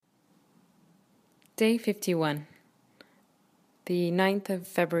Day 51, the 9th of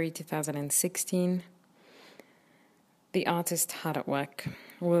February 2016. The artist hard at work.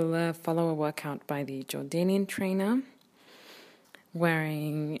 We'll follow a workout by the Jordanian trainer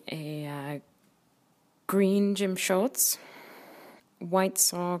wearing a green gym shorts, white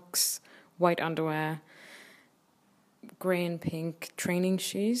socks, white underwear, grey and pink training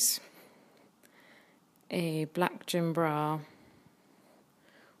shoes, a black gym bra,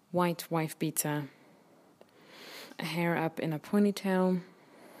 white wife beater, a hair up in a ponytail.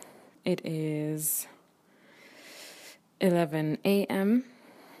 It is 11 a.m.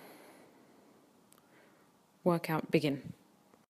 Workout begin.